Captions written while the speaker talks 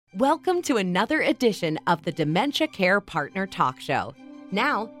Welcome to another edition of the Dementia Care Partner Talk Show.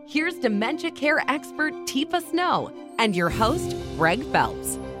 Now, here's dementia care expert Teepa Snow and your host, Greg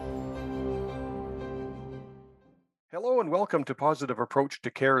Phelps. Hello and welcome to Positive Approach to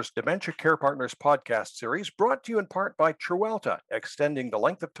Care's Dementia Care Partners podcast series, brought to you in part by Trewelta, extending the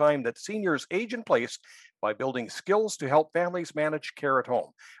length of time that seniors age in place by building skills to help families manage care at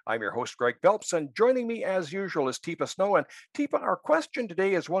home. I'm your host, Greg Phelps, and joining me as usual is Teepa Snow. And Teepa, our question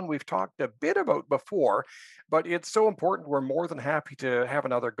today is one we've talked a bit about before, but it's so important we're more than happy to have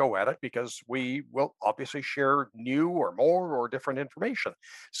another go at it because we will obviously share new or more or different information.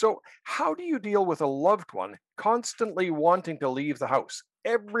 So how do you deal with a loved one constantly wanting to leave the house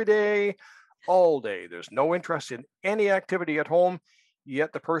every day, all day? There's no interest in any activity at home,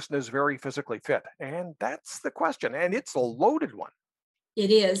 yet the person is very physically fit. And that's the question. And it's a loaded one. It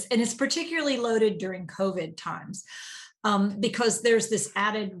is. And it's particularly loaded during COVID times because there's this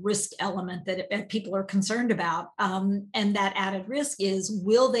added risk element that people are concerned about. And that added risk is,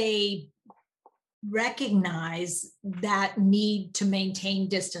 will they recognize that need to maintain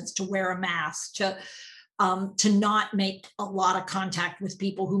distance, to wear a mask, to not make a lot of contact with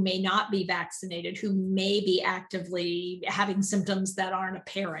people who may not be vaccinated, who may be actively having symptoms that aren't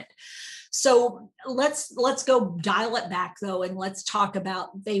apparent. So let's go dial it back though, and let's talk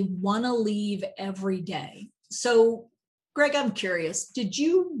about they want to leave every day. So Greg, I'm curious, did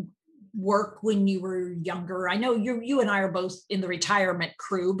you work when you were younger? I know you and I are both in the retirement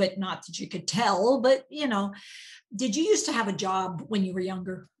crew, but not that you could tell, but did you used to have a job when you were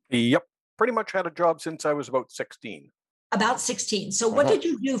younger? Yep. Pretty much had a job since I was about 16. About 16. So what did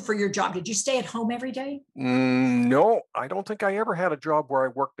you do for your job? Did you stay at home every day? No, I don't think I ever had a job where I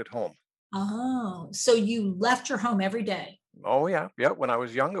worked at home. Oh, so you left your home every day? Oh, yeah. Yeah. When I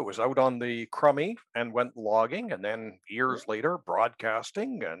was young, it was out on the crummy and went logging. And then years later,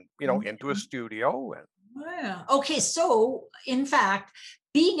 broadcasting and, into a studio. Yeah. Okay. So in fact,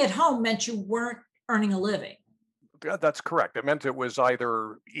 being at home meant you weren't earning a living. That's correct. It meant it was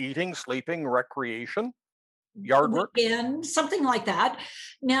either eating, sleeping, recreation, yard work. Weekend, something like that.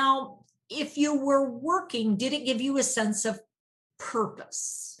 Now, if you were working, did it give you a sense of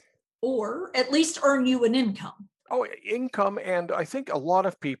purpose or at least earn you an income? Oh, income. And I think a lot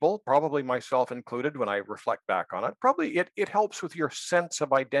of people, probably myself included, when I reflect back on it, probably it helps with your sense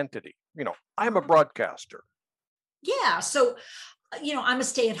of identity. I'm a broadcaster. Yeah. So, I'm a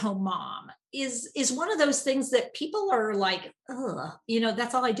stay-at-home mom is one of those things that people are like,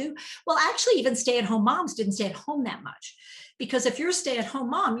 that's all I do. Well, actually, even stay-at-home moms didn't stay at home that much, because if you're a stay-at-home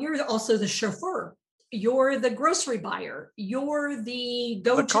mom, you're also the chauffeur. You're the grocery buyer. You're the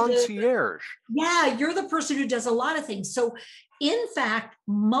concierge. You're the person who does a lot of things. So in fact,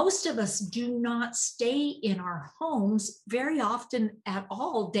 most of us do not stay in our homes very often at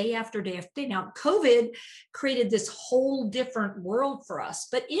all, day after day after day. Now, COVID created this whole different world for us.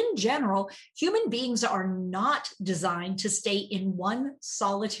 But in general, human beings are not designed to stay in one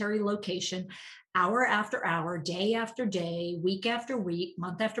solitary location, hour after hour, day after day, week after week,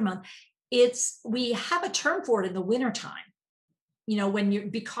 month after month. We have a term for it in the wintertime. When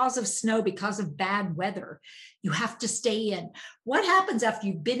because of snow, because of bad weather, you have to stay in. What happens after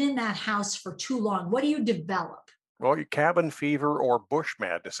you've been in that house for too long? What do you develop? Well, cabin fever or bush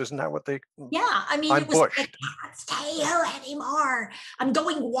madness. Isn't that what they... Yeah, it was, I can't stay here anymore. I'm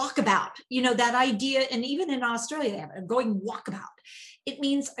going walkabout. That idea, and even in Australia, I'm going walkabout. It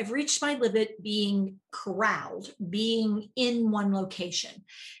means I've reached my limit being corralled, being in one location.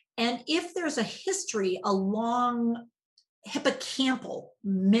 And if there's a history, a long hippocampal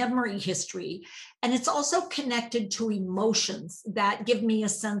memory history, and it's also connected to emotions that give me a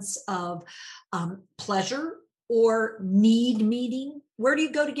sense of pleasure or need meeting. Where do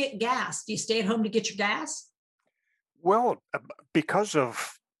you go to get gas? Do you stay at home to get your gas? Well, because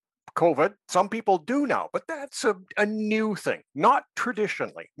of COVID, some people do now, but that's a new thing, not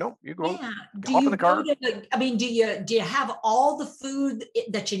traditionally. No, you go hop in the car. Do you have all the food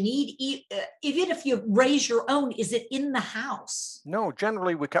that you need? Even if you raise your own, is it in the house? No,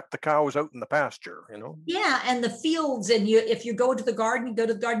 generally we kept the cows out in the pasture, Yeah, and the fields, and if you go to the garden, you go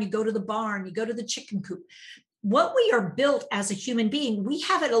to the garden, you go to the barn, you go to the chicken coop. What we are built as a human being, we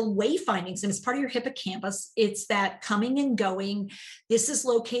have it a wayfindings, and it's part of your hippocampus. It's that coming and going. This is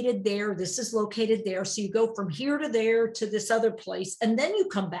located there. This is located there. So you go from here to there to this other place, and then you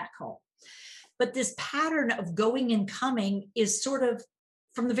come back home. But this pattern of going and coming is sort of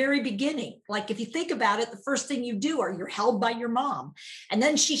from the very beginning. Like if you think about it, the first thing you do you're held by your mom, and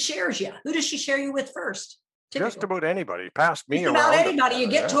then she shares you. Who does she share you with first? Typical. Just about anybody. Past me. Just about anybody. You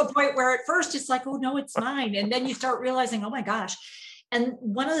get to a point where at first it's like, oh no, it's mine. And then you start realizing, oh my gosh, And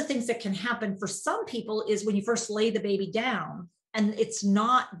one of the things that can happen for some people is when you first lay the baby down and it's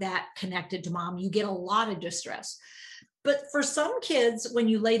not that connected to mom, you get a lot of distress. But for some kids, when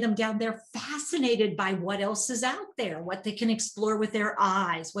you lay them down, they're fascinated by what else is out there, what they can explore with their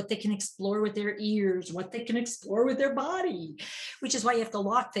eyes, what they can explore with their ears, what they can explore with their body, which is why you have to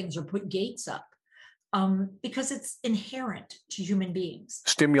lock things or put gates up, because it's inherent to human beings.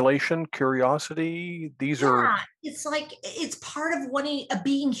 Stimulation, curiosity, these are... It's like, it's part of wanting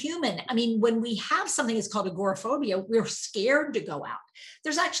being human. I mean, when we have something that's called agoraphobia, we're scared to go out.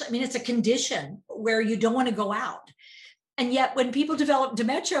 There's actually, I mean, it's a condition where you don't want to go out. And yet when people develop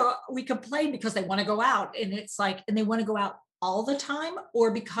dementia, we complain because they want to go out, and it's like, and they want to go out all the time,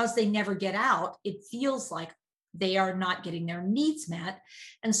 or because they never get out, it feels like they are not getting their needs met.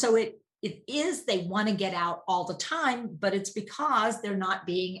 And so it is, they want to get out all the time, but it's because they're not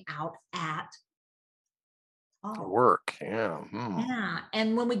being out at work. Yeah. Yeah.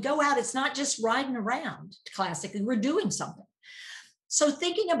 And when we go out, it's not just riding around classically, we're doing something. So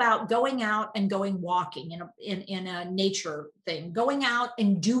thinking about going out and going walking in a nature thing, going out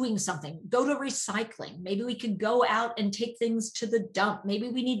and doing something, go to recycling. Maybe we could go out and take things to the dump. Maybe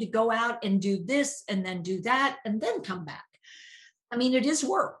we need to go out and do this and then do that and then come back. I mean, it is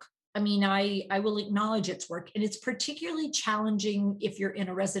work. I mean, I will acknowledge it's work, and it's particularly challenging if you're in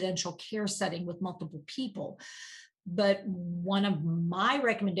a residential care setting with multiple people. But one of my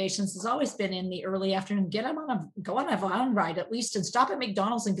recommendations has always been in the early afternoon, go on a van ride at least, and stop at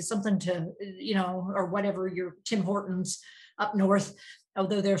McDonald's and get something to, or whatever, your Tim Hortons up north,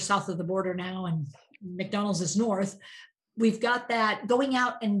 although they're south of the border now and McDonald's is north. We've got that, going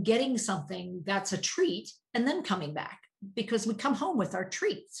out and getting something that's a treat and then coming back, because we come home with our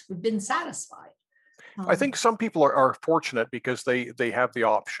treats. We've been satisfied. I think some people are fortunate because they have the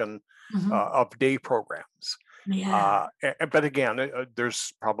option of day programs. Yeah. But again,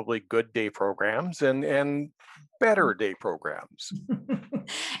 there's probably good day programs and better day programs.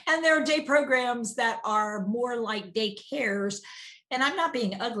 And there are day programs that are more like day cares. And I'm not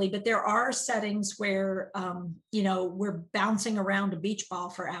being ugly, but there are settings where, we're bouncing around a beach ball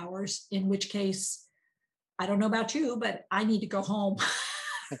for hours, in which case, I don't know about you, but I need to go home.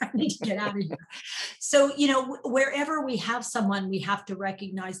 I need to get out of here. So, wherever we have someone, we have to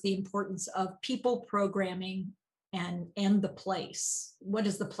recognize the importance of people programming and the place. What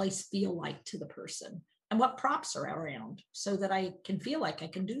does the place feel like to the person? And what props are around so that I can feel like I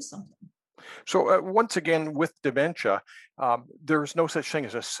can do something? So once again, with dementia, there's no such thing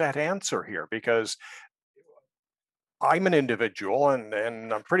as a set answer here, because I'm an individual,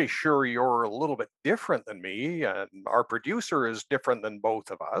 and I'm pretty sure you're a little bit different than me, and our producer is different than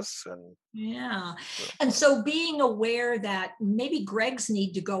both of us. And yeah. And so being aware that maybe Greg's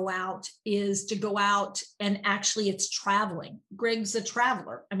need to go out is to go out and actually it's traveling. Greg's a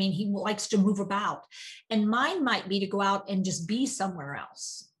traveler. I mean, he likes to move about. And mine might be to go out and just be somewhere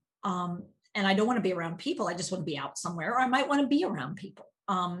else. And I don't want to be around people. I just want to be out somewhere, or I might want to be around people.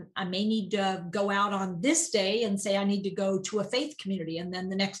 I may need to go out on this day and say I need to go to a faith community. And then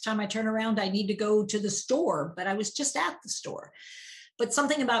the next time I turn around, I need to go to the store, but I was just at the store. But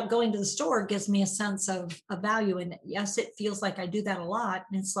something about going to the store gives me a sense of value. And yes, it feels like I do that a lot.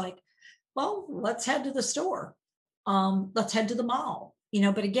 And it's like, well, let's head to the store. Let's head to the mall.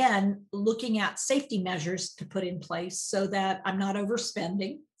 But again, looking at safety measures to put in place so that I'm not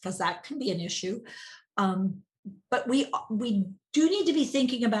overspending, because that can be an issue. But we do need to be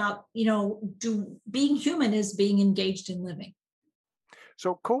thinking about, being human is being engaged in living.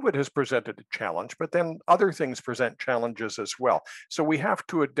 so COVID has presented a challenge, but then other things present challenges as well. So we have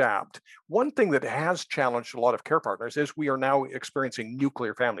to adapt. One thing that has challenged a lot of care partners is we are now experiencing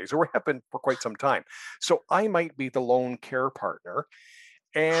nuclear families, or have been for quite some time. So I might be the lone care partner,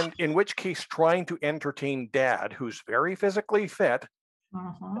 and in which case trying to entertain dad, who's very physically fit,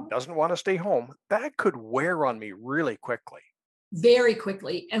 doesn't want to stay home, that could wear on me really quickly. Very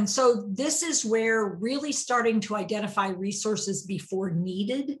quickly. And so this is where really starting to identify resources before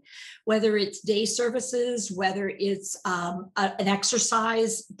needed, whether it's day services, whether it's an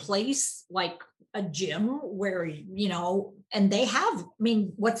exercise place like a gym where, and they have,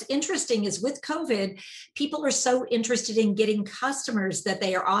 what's interesting is with COVID, people are so interested in getting customers that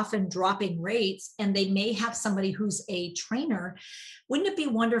they are often dropping rates, and they may have somebody who's a trainer. Wouldn't it be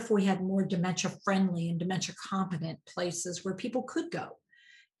wonderful if we had more dementia friendly and dementia competent places where people could go?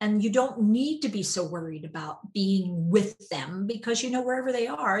 And you don't need to be so worried about being with them, because, wherever they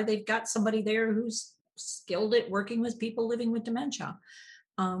are, they've got somebody there who's skilled at working with people living with dementia.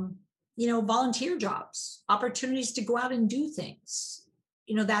 Volunteer jobs, opportunities to go out and do things,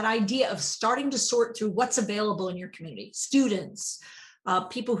 that idea of starting to sort through what's available in your community, students,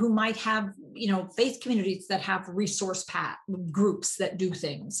 people who might have, faith communities that have resource groups that do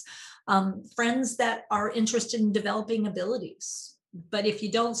things, friends that are interested in developing abilities. But if you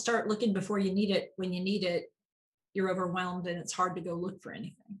don't start looking before you need it, when you need it, you're overwhelmed and it's hard to go look for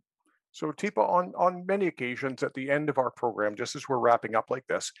anything. So, Teepa, on many occasions at the end of our program, just as we're wrapping up like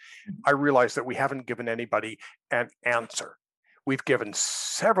this, I realize that we haven't given anybody an answer. We've given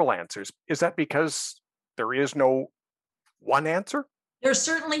several answers. Is that because there is no one answer? There's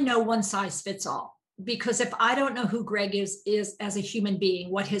certainly no one size fits all. Because if I don't know who Greg is as a human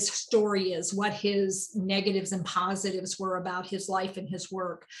being, what his story is, what his negatives and positives were about his life and his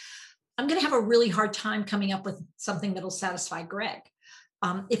work, I'm going to have a really hard time coming up with something that'll satisfy Greg.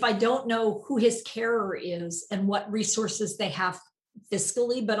 If I don't know who his carer is and what resources they have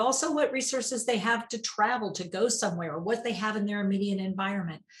fiscally, but also what resources they have to travel, to go somewhere, or what they have in their immediate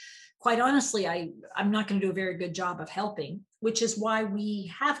environment, quite honestly, I'm not going to do a very good job of helping, which is why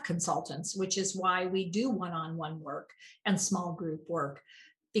we have consultants, which is why we do one-on-one work and small group work,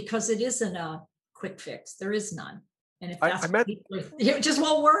 because it isn't a quick fix. There is none. And if that's it just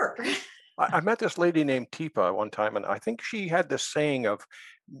won't work. I met this lady named Teepa one time, and I think she had this saying of,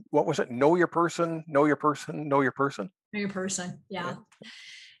 what was it? Know your person, know your person, know your person. Know your person. Yeah.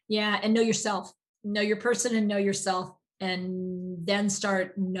 And know yourself. Know your person and know yourself, and then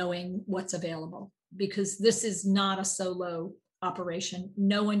start knowing what's available, because this is not a solo operation.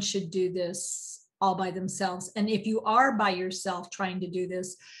 No one should do this all by themselves. And if you are by yourself trying to do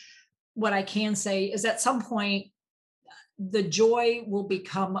this, what I can say is at some point, the joy will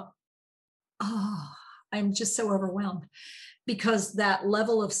become, I'm just so overwhelmed, because that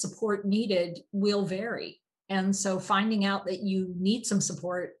level of support needed will vary. And so finding out that you need some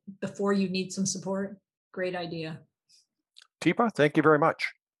support before you need some support, great idea. Teepa, thank you very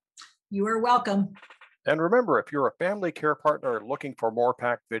much. You are welcome. And remember, if you're a family care partner looking for more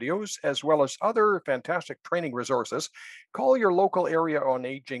PAC videos, as well as other fantastic training resources, call your local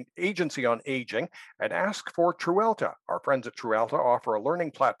agency on aging and ask for Truelta. Our friends at Truelta offer a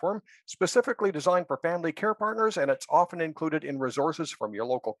learning platform specifically designed for family care partners, and it's often included in resources from your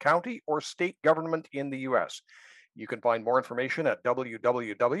local county or state government in the U.S. You can find more information at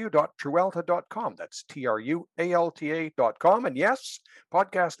www.truelta.com. That's TRUALTA.com. And yes,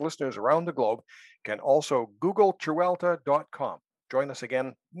 podcast listeners around the globe can also Google Truelta.com. Join us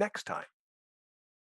again next time